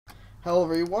Hello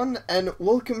everyone, and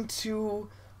welcome to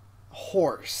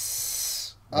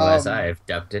Horse. Or as I've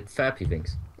dubbed it, Furpy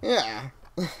Wings. Yeah.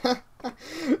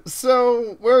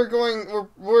 So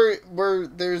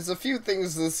there's a few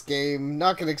things in this game.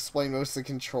 Not gonna explain most of the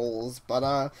controls,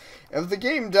 but if the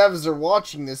game devs are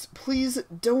watching this, please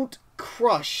don't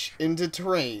crush into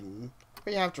terrain.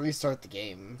 We have to restart the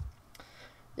game.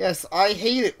 Yes, I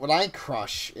hate it when I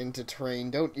crush into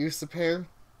terrain. Don't you, Sapare?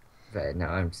 But now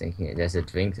I'm thinking there's a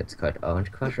drink that's called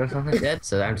Orange Crush or something like that.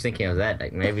 So I'm thinking of that.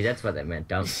 Like maybe that's what they meant.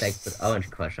 Don't take the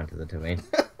Orange Crush onto the terrain.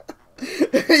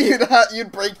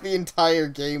 You'd break the entire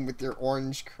game with your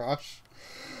orange crush.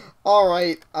 All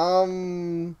right.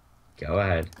 Go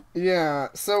ahead. Yeah.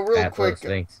 So real Bad quick.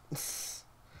 things.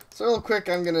 So real quick,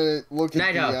 I'm gonna look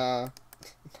at Nighthawk.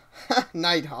 the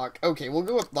Nighthawk. Okay, we'll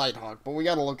go with Nighthawk, but we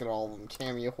gotta look at all of them.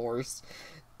 Cameo horse,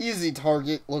 easy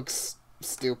target looks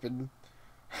stupid.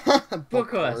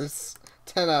 Book Horse. horse,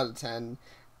 10 out of 10.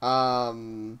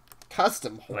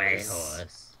 Custom Way horse.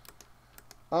 horse.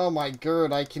 Oh my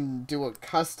god, I can do a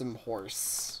custom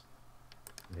horse.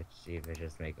 Let's see if I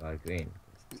just make all green.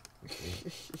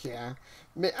 Yeah.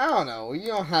 I don't know. You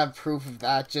don't have proof of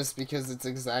that just because it's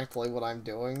exactly what I'm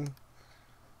doing.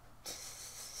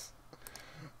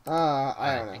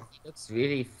 I don't know. He looks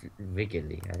really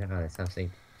wiggly. I don't know. There's something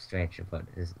strange about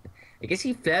it. I guess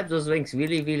he flaps those wings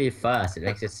really, really fast. It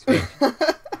makes it strange.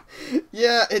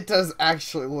 Yeah, it does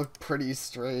actually look pretty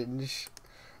strange.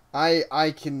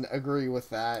 I can agree with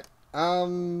that. Are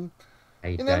you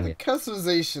You know, done the yet?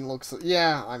 customization looks...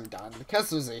 Yeah, I'm done. The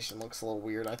customization looks a little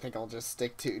weird. I think I'll just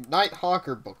stick to Nighthawk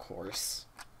or Book Horse.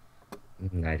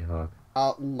 Nighthawk.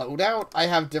 Loadout? I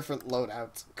have different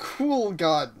loadouts. Cool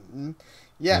gun. Nah,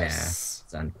 Yes.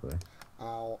 it's uncool.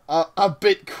 Oh, a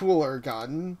bit cooler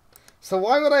gun. So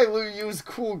why would I use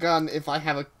cool gun if I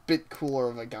have a bit cooler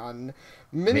of a gun?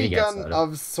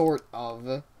 Minigun sort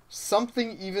of.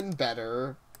 Something even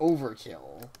better.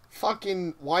 Overkill.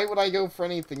 Fucking, why would I go for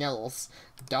anything else?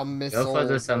 Dumb missile. Go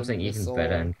for something even missile.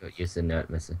 better and go use the nerd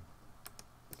missile.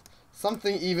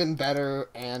 Something even better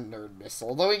and nerd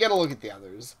missile. Though we gotta look at the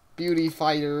others. Beauty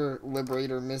fighter,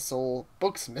 liberator missile,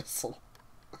 books missile.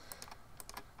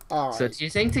 Alright. So do you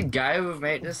think the guy who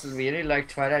made this really like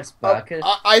Twilight Sparkle?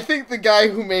 I think the guy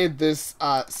who made this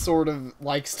sort of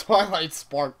likes Twilight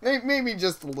Spark. Maybe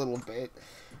just a little bit.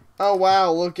 Oh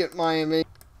wow, look at my amazing...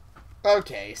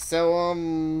 Okay,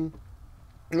 so,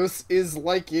 this is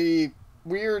like a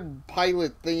weird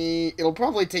pilot thingy. It'll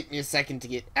probably take me a second to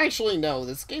get... Actually, no,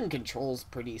 this game controls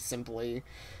pretty simply.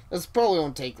 This probably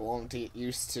won't take long to get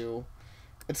used to.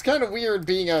 It's kind of weird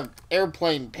being a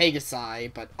airplane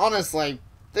Pegasi, but honestly, I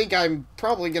think I'm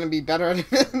probably going to be better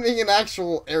at being an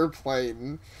actual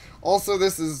airplane. Also,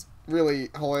 this is really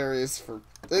hilarious for...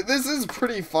 This is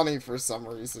pretty funny for some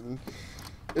reason.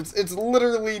 It's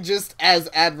literally just as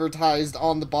advertised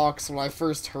on the box when I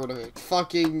first heard of it.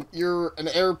 Fucking, you're an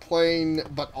airplane,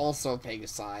 but also a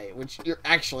Pegasi, which you're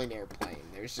actually an airplane.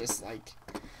 There's just like...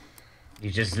 You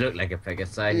just look like a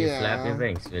Pegasi and you flap your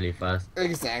wings really fast.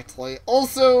 Exactly.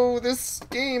 Also, this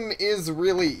game is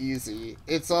really easy.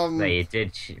 It's, So you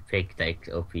did pick, like,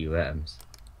 OP worms.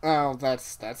 Oh,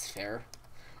 that's fair.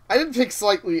 I did pick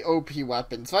slightly OP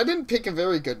weapons, so I didn't pick a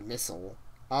very good missile.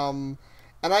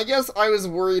 And I guess I was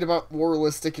worried about more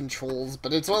realistic controls,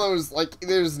 but it's one of those, like,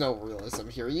 there's no realism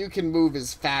here. You can move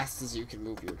as fast as you can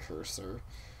move your cursor.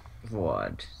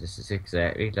 What? This is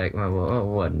exactly like my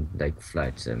one, like,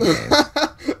 flight sim game.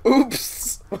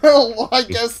 Oops. Well, I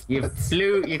guess... You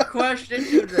crashed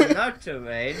into the nut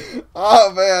terrain.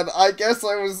 Oh, man, I guess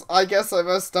I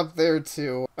messed up there,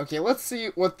 too. Okay, let's see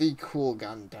what the cool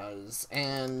gun does.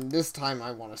 And this time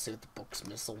I want to see what the book's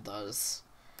missile does.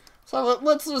 So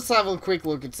let's just have a quick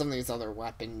look at some of these other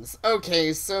weapons.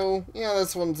 Okay, so, yeah,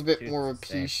 this one's a bit more of a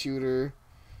pea shooter.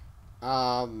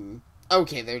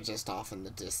 Okay, they're just off in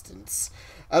the distance.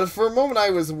 For a moment I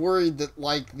was worried that,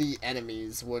 like, the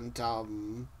enemies wouldn't,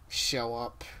 show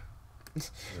up.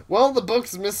 Well, the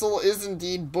book's missile is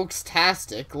indeed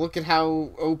book's-tastic. Look at how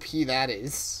OP that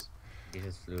is. You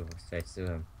just flew straight to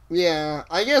him. Yeah,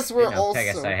 I guess we're also... I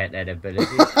guess I had that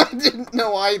ability. I didn't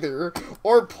know either.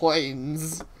 Or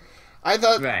planes. I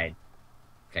thought... Right.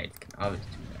 Planes can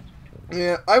obviously do that.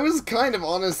 Yeah, I was kind of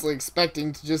honestly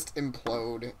expecting to just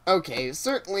implode. Okay,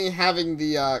 certainly having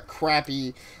the,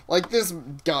 crappy... Like, this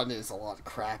gun is a lot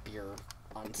crappier.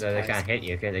 So they can't hit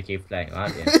you because they keep flying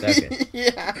around you.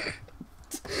 Yeah.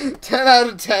 10 out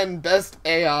of 10, best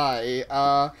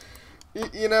AI.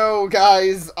 You know,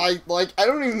 guys, I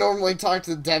don't even normally talk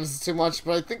to devs too much,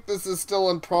 but I think this is still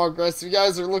in progress. If you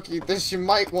guys are looking at this, you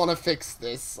might want to fix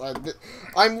this.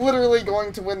 I'm literally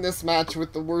going to win this match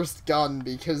with the worst gun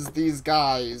because these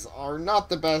guys are not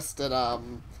the best at,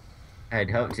 I'd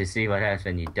hope to see what happens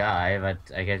when you die, but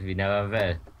I guess we never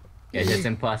will. Guess it's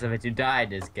impossible to die in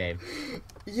this game.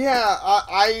 Yeah,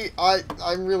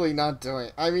 I'm really not doing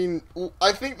it. I mean,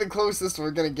 I think the closest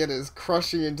we're gonna get is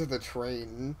crushing into the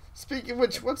train. Speaking of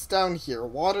which, what's down here?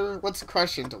 Water? Let's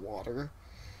crush into water.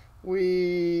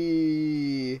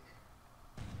 We...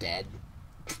 Dead.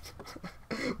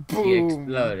 Boom. You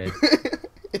exploded.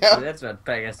 Yeah. So that's what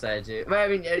Pegasus do. Well, I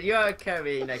mean, you're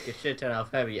carrying like a shit ton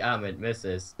of heavy armored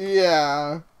missiles.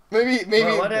 Yeah. Maybe.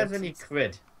 Well, what happens when you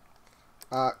quit?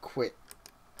 Quit.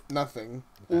 Nothing.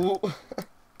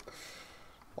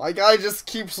 My guy just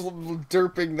keeps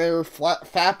derping there,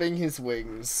 fapping his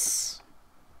wings.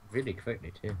 Really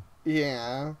quickly, too.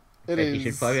 Yeah, it is. You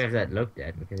should probably have that looked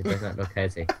at, because it does not look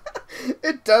healthy.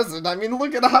 It doesn't. I mean,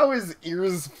 look at how his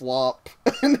ears flop.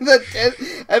 and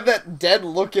that dead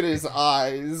look in his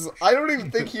eyes. I don't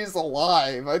even think he's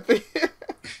alive. I think...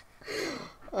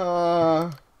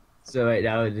 So right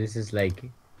now, this is like...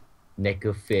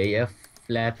 necrophilia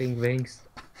flapping wings?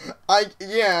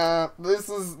 Yeah, this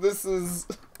is...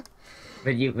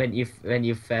 When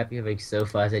you flap your wings so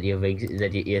fast that your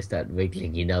ears start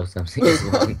wiggling, you know something is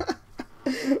wrong.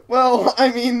 Well,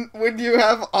 I mean, when you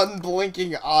have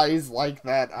unblinking eyes like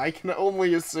that, I can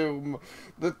only assume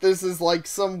that this is like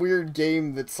some weird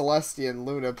game that Celestia and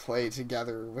Luna play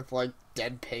together with like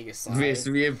dead Pegasi. With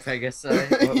real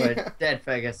Pegasi, Yeah. Dead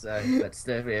Pegasi, but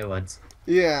still real ones.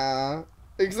 Yeah,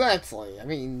 exactly. I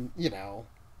mean, you know,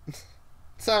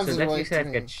 sounds So that right you to said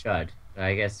me. get shot.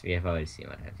 I guess we have already seen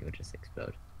what happens. You would just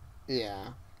explode. Yeah.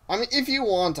 I mean, if you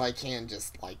want, I can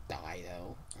just, like, die,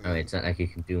 though. Oh, it's not like you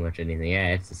can do much anything.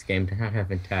 Yeah, it's this game does not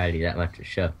have entirely that much to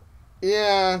show.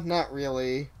 Yeah, not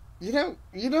really. You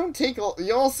don't take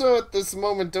you also, at this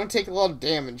moment, don't take a lot of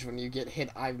damage when you get hit,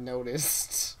 I've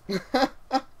noticed.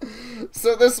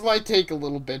 So this might take a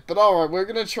little bit, but alright, we're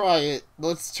gonna try it.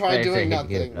 Let's try doing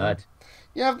nothing.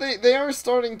 Yeah, they are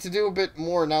starting to do a bit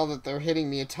more now that they're hitting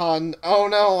me a ton. Oh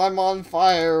no, I'm on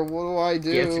fire. What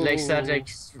do? It's like start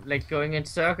like going in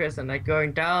circles and like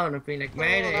going down and being like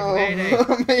Mayday, Oh, Mayday.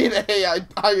 Mayday,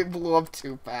 I blew up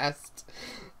too fast.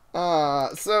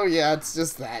 So yeah, it's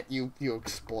just that you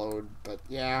explode. But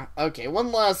yeah, okay,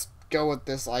 one last go at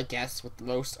this, I guess, with the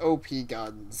most OP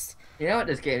guns. You know what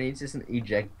this game needs is an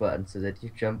eject button so that you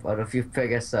jump out of your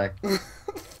Pegasi.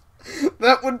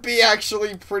 That would be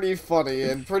actually pretty funny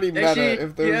and pretty meta Actually,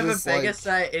 if there you was have a just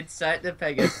Pegasi inside the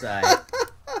Pegasi.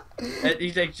 And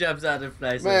he like jumps out and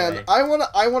flies Man, away.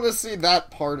 I wanna see that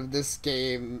part of this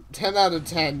game. 10 out of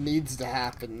 10 needs to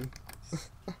happen.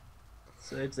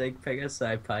 So it's like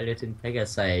Pegasi piloting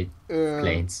Pegasi Uh,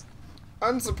 planes.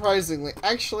 Unsurprisingly,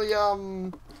 actually,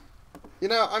 you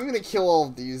know, I'm gonna kill all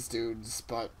of these dudes,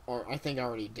 or I think I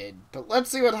already did. But let's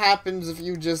see what happens if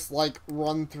you just, like,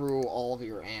 run through all of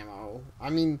your ammo. I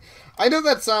mean, I know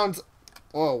that sounds...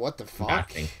 Oh, what the fuck?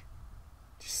 Nothing.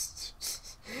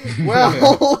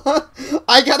 Well,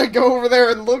 I gotta go over there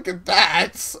and look at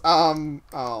that.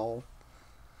 Oh.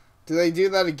 Do they do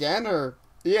that again, or...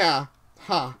 Yeah.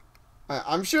 Huh.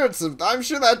 I'm sure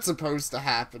that's supposed to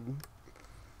happen.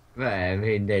 Well, I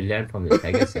mean, they learn from the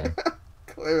Pegasi.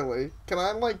 Clearly. Can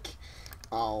I, like...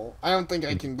 Oh, I don't think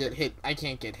I can get hit. I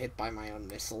can't get hit by my own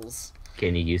missiles.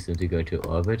 Can you use them to go to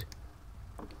orbit?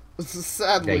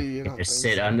 Sadly, Like, you don't just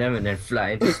think sit so. on them and then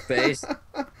fly into space?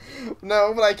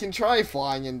 No, but I can try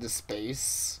flying into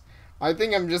space. I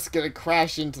think I'm just gonna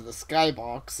crash into the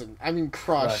skybox,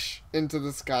 crush into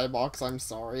the skybox, I'm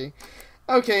sorry.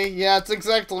 Okay, yeah, it's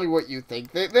exactly what you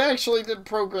think. They actually did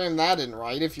program that in,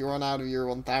 right? If you run out of your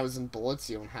 1,000 bullets,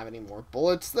 you don't have any more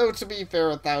bullets. Though, to be fair,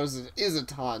 1,000 is a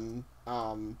ton.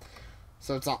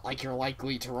 So it's not like you're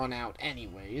likely to run out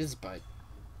anyways, but...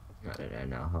 I don't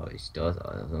know how he stores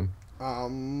all of them.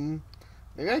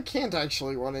 Maybe I can't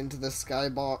actually run into the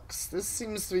skybox. This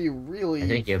seems to be really... I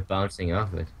think you're bouncing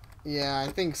off it. Yeah,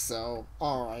 I think so.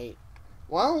 Alright.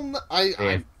 Well,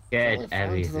 They get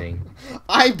everything.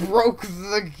 I broke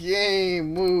the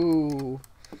game! Woo!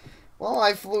 Well,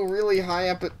 I flew really high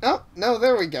up at... Oh, no,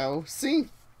 there we go. See?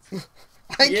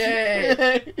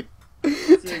 Yay!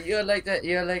 So you're like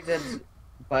that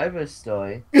Bible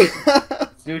story.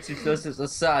 Flew too close to the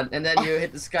sun, and then you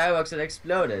hit the skybox and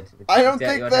exploded. I don't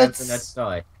think that's... in that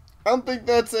story. I don't think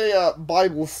that's a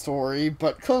Bible story,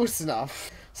 but close enough.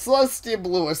 Celestia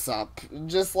blew us up,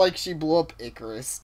 just like she blew up Icarus.